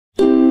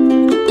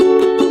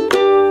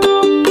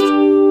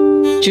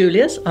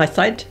Julia's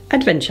Eyesight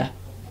Adventure.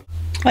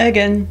 Hi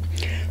again,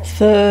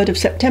 3rd of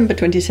September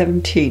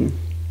 2017.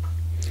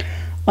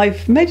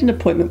 I've made an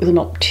appointment with an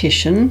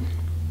optician.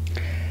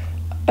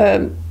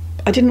 I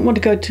didn't want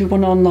to go to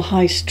one on the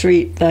high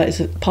street that is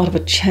a part of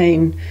a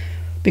chain,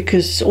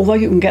 because although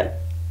you can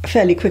get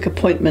fairly quick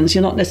appointments,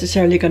 you're not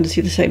necessarily going to see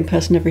the same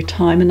person every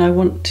time, and I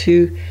want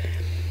to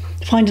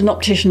find an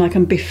optician I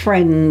can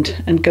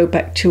befriend and go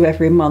back to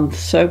every month.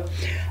 So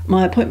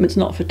my appointment's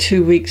not for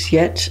 2 weeks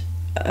yet,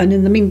 and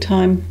in the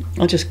meantime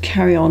I'll just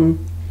carry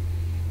on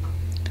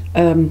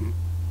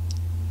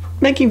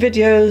making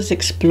videos,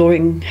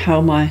 exploring how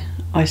my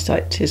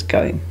eyesight is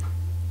going.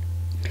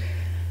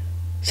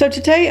 So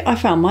today I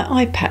found my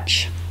eye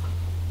patch.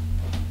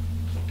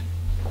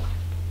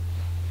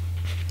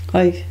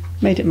 I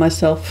made it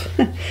myself.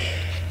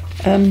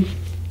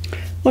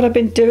 What I've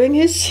been doing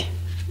is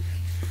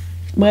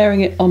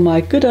wearing it on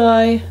my good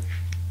eye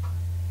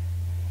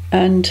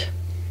and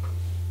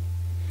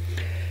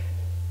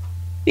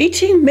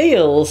eating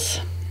meals,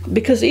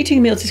 because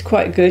eating meals is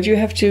quite good. You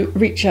have to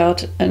reach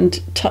out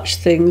and touch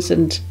things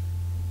and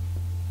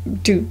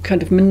do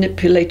kind of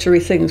manipulatory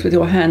things with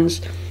your hands,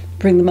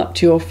 bring them up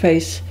to your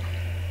face.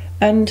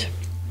 And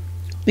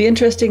the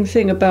interesting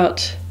thing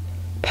about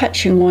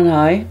patching one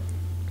eye,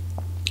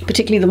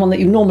 particularly the one that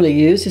you normally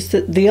use, is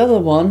that the other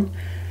one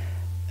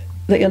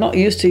that you're not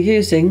used to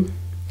using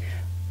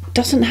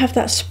doesn't have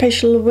that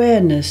spatial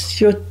awareness.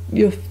 You're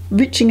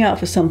reaching out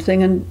for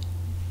something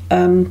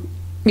and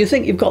you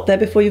think you've got there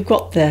before you've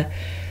got there.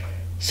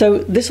 So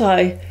this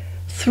eye,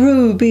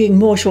 through being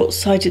more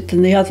short-sighted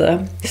than the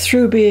other,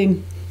 through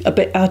being a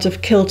bit out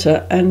of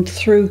kilter, and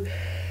through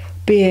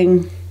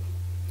being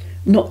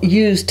not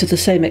used to the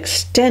same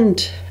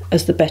extent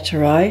as the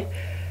better eye,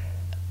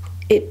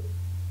 it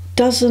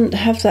doesn't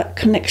have that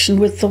connection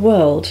with the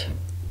world.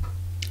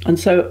 And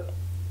so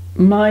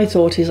my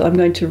thought is I'm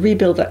going to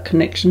rebuild that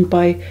connection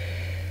by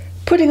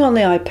putting on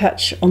the eye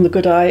patch on the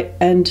good eye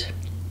and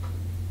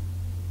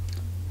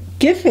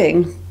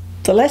giving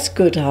the less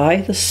good eye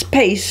the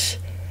space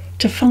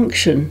to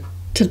function,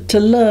 to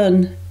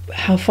learn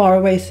how far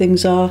away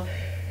things are,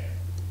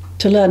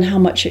 to learn how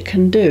much it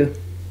can do,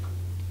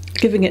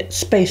 giving it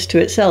space to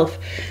itself.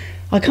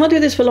 I can't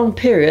do this for long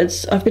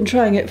periods. I've been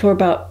trying it for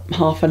about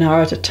half an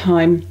hour at a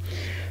time,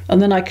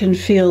 and then I can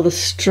feel the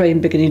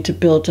strain beginning to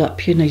build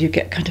up. You know, you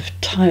get kind of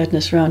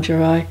tiredness around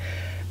your eye,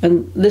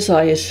 and this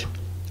eye is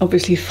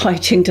obviously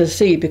fighting to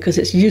see because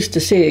it's used to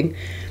seeing.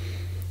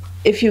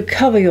 If you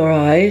cover your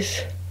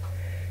eyes,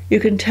 you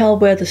can tell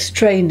where the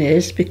strain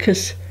is,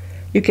 because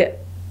you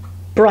get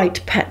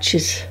bright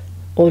patches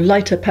or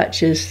lighter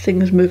patches,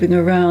 things moving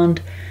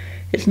around.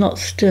 It's not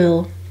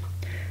still.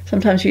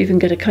 Sometimes you even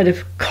get a kind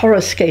of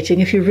coruscating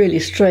if you really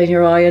strain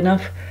your eye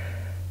enough.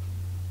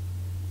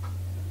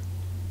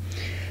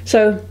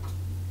 So,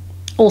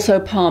 also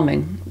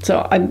palming.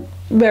 So I'm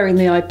wearing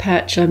the eye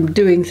patch, I'm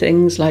doing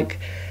things like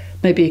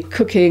maybe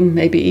cooking,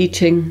 maybe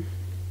eating.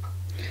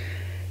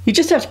 You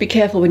just have to be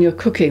careful when you're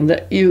cooking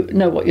that you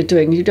know what you're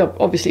doing. You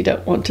obviously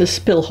don't want to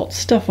spill hot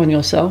stuff on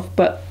yourself,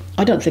 but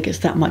I don't think it's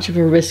that much of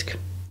a risk.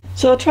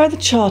 So I'll try the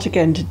chart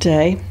again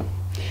today.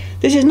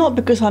 This is not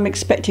because I'm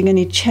expecting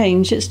any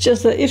change, it's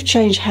just that if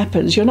change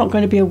happens, you're not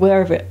going to be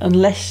aware of it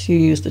unless you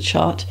use the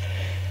chart.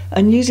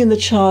 And using the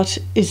chart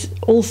is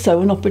also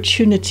an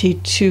opportunity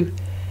to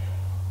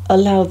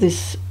allow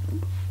this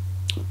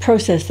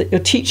process that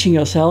you're teaching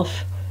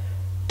yourself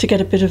to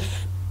get a bit of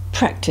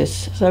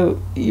practice.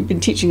 So you've been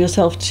teaching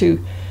yourself to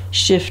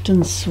shift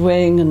and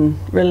swing and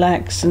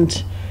relax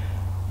and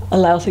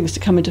allow things to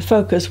come into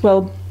focus.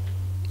 Well,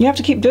 you have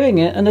to keep doing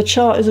it, and a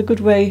chart is a good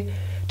way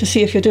to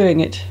see if you're doing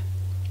it.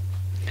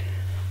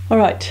 All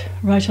right,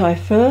 right eye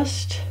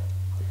first.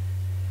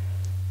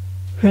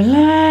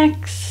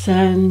 Relax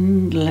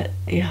and let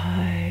the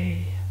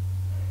eye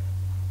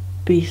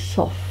be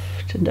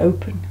soft and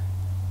open.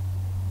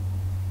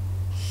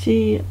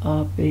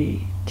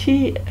 CRB,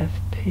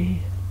 TFP,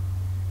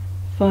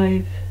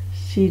 5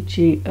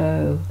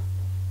 CGO.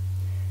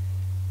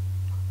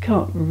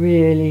 Can't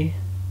really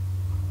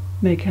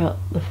make out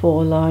the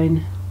 4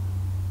 line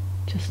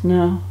just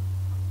now.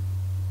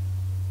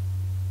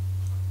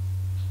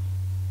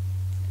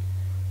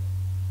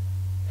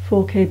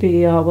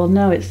 KBER, well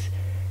now it's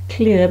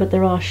clear, but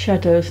there are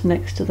shadows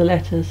next to the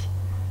letters.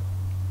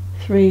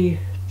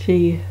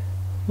 3TY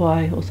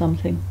or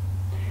something.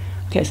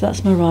 Okay, so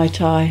that's my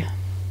right eye.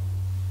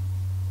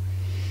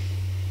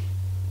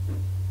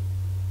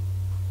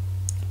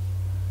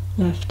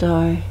 Left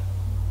eye.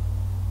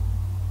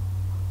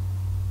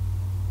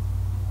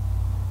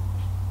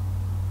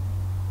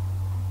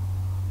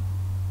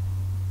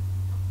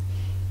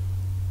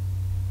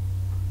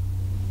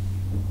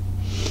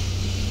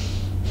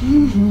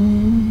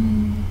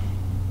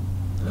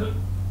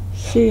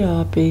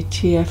 CRB,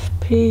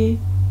 TFP.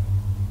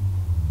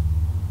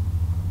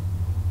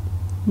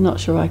 Not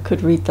sure I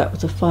could read that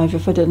with a 5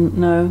 if I didn't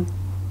know.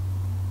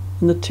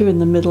 And the 2 in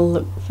the middle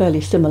look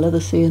fairly similar, the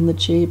C and the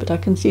G, but I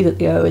can see that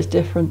the O is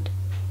different.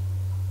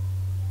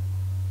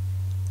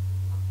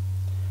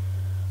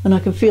 And I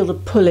can feel the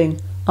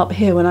pulling up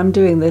here when I'm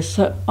doing this,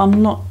 so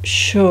I'm not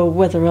sure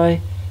whether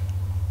I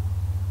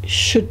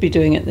should be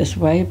doing it this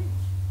way,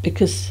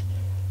 because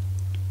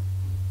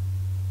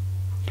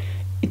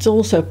it's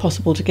also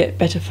possible to get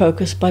better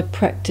focus by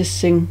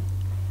practicing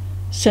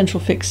central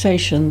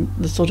fixation,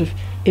 the sort of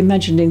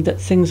imagining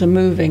that things are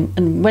moving,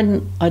 and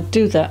when I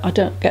do that I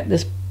don't get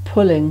this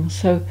pulling.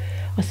 So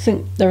I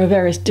think there are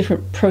various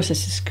different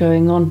processes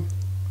going on.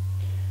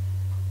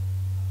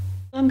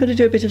 I'm going to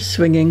do a bit of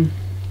swinging.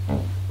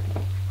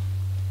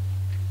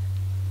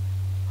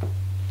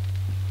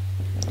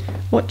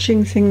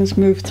 Watching things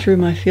move through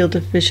my field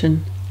of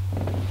vision,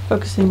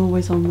 focusing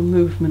always on the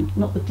movement,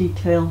 not the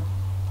detail.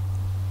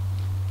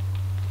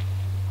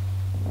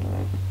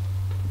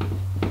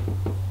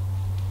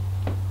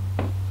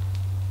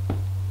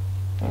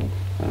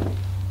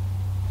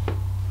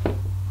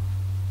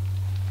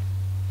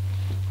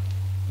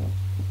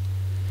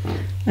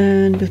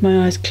 And with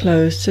my eyes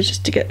closed, so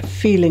just to get a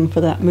feeling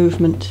for that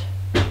movement.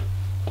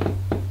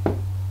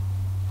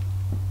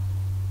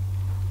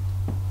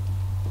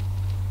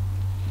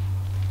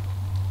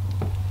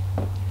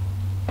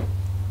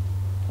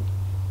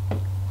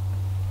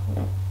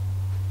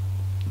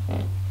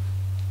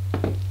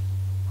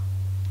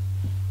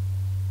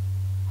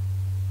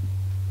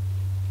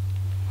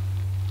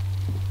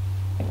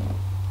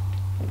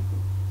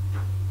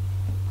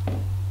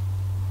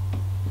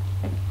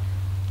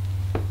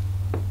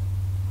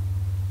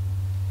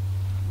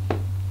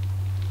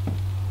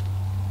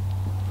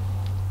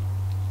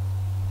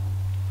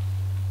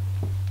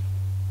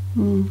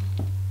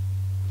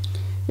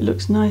 It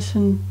looks nice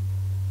and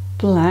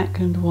black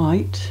and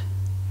white.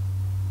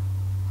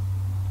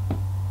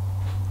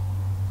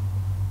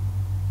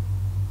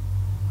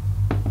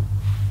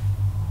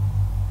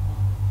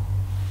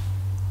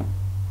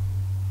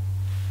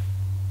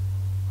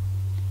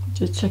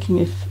 Just checking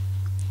if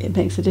it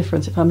makes a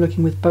difference if I'm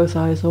looking with both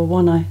eyes or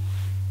one eye.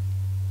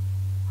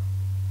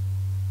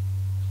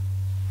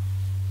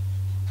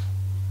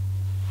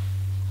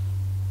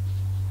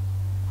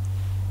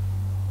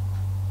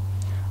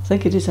 I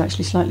think it is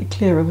actually slightly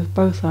clearer with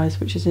both eyes,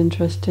 which is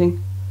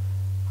interesting.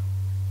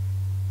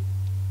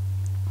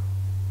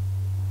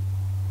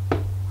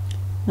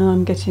 Now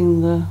I'm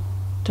getting the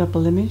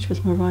double image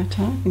with my right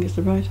eye. I think it's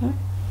the right eye.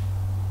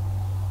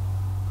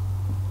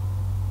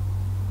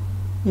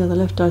 Yeah, the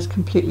left eye's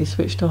completely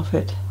switched off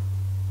it.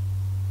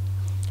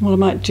 What I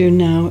might do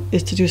now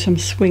is to do some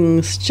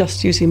swings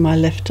just using my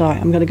left eye.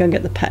 I'm going to go and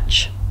get the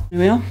patch. There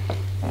we are.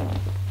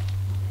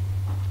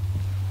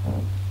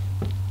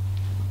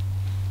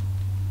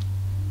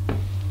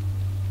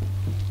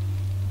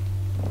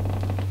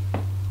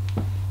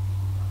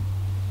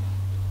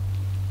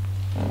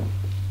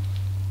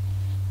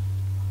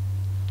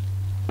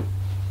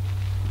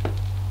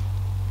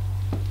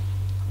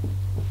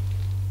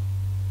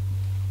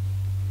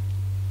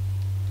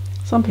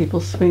 Some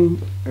people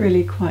swing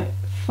really quite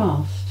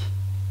fast.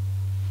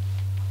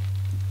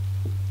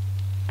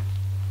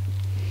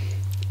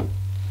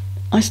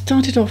 I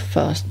started off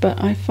fast, but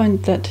I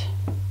find that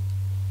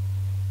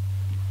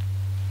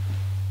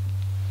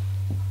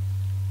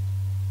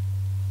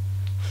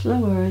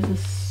slower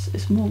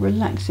is more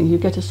relaxing. You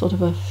get a sort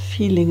of a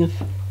feeling of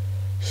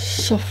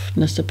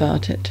softness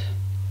about it.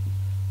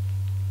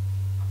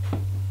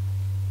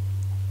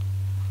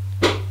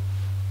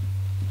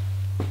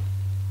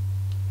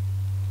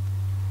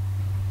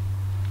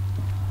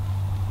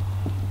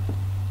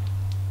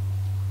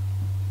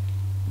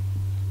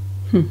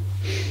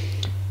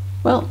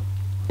 Well,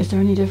 is there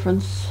any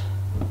difference?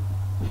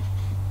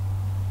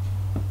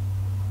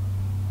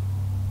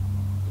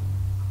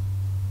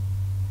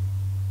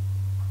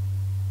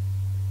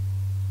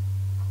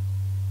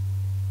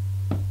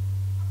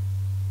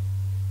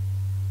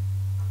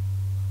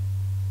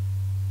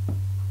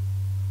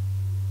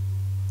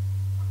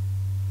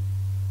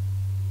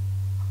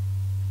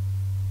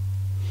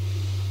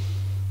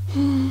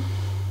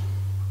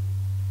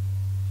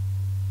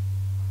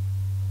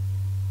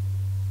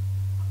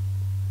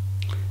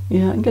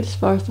 Yeah, I can get as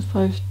far as the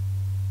 5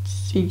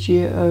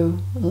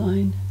 CGO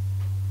line.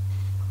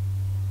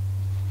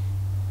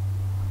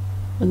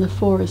 And the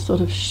 4 is sort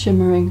of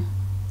shimmering.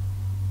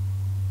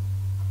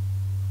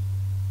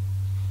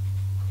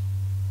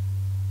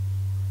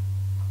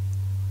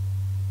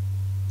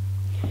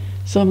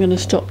 So I'm going to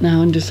stop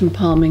now and do some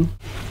palming.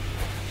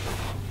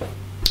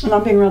 And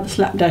I'm being rather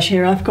slapdash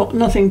here. I've got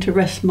nothing to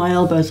rest my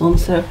elbows on,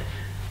 so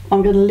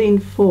I'm going to lean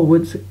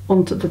forwards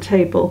onto the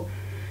table.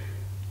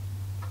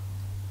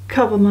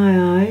 Cover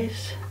my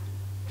eyes,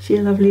 see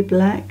a lovely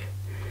black,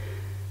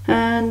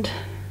 and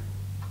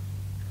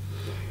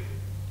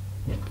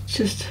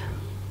just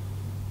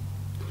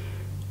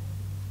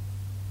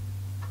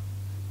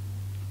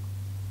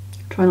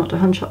try not to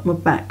hunch up my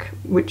back,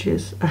 which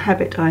is a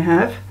habit I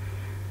have.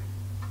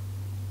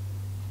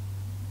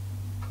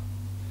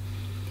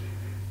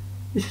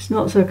 This is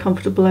not so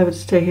comfortable. I would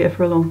stay here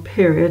for a long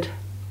period,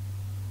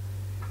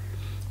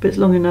 but it's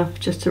long enough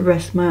just to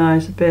rest my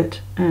eyes a bit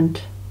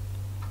and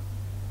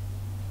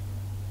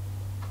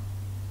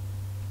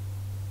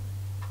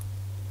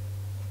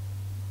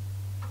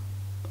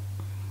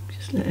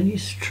Just let any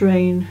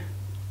strain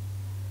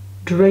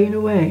drain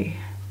away.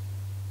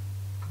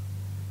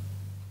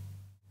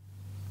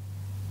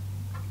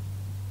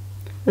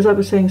 As I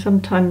was saying,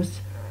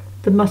 sometimes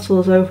the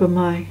muscles over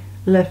my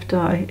left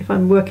eye, if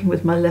I'm working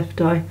with my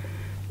left eye,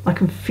 I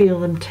can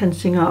feel them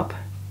tensing up.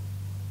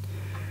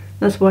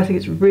 That's why I think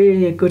it's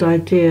really a good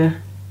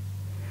idea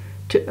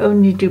to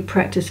only do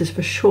practices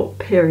for short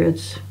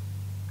periods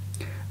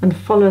and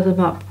follow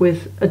them up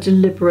with a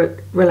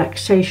deliberate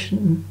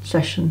relaxation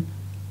session,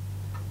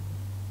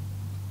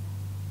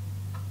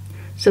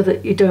 so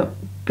that you don't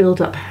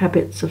build up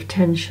habits of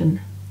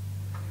tension,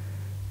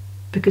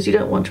 because you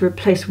don't want to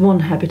replace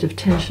one habit of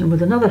tension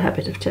with another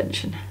habit of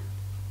tension.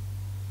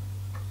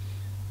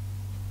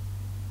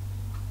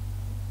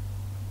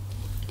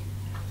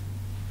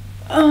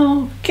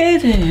 Okay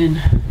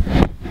then,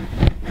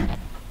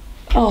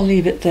 I'll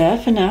leave it there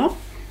for now,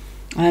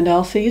 and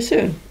I'll see you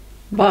soon.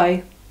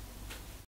 Bye.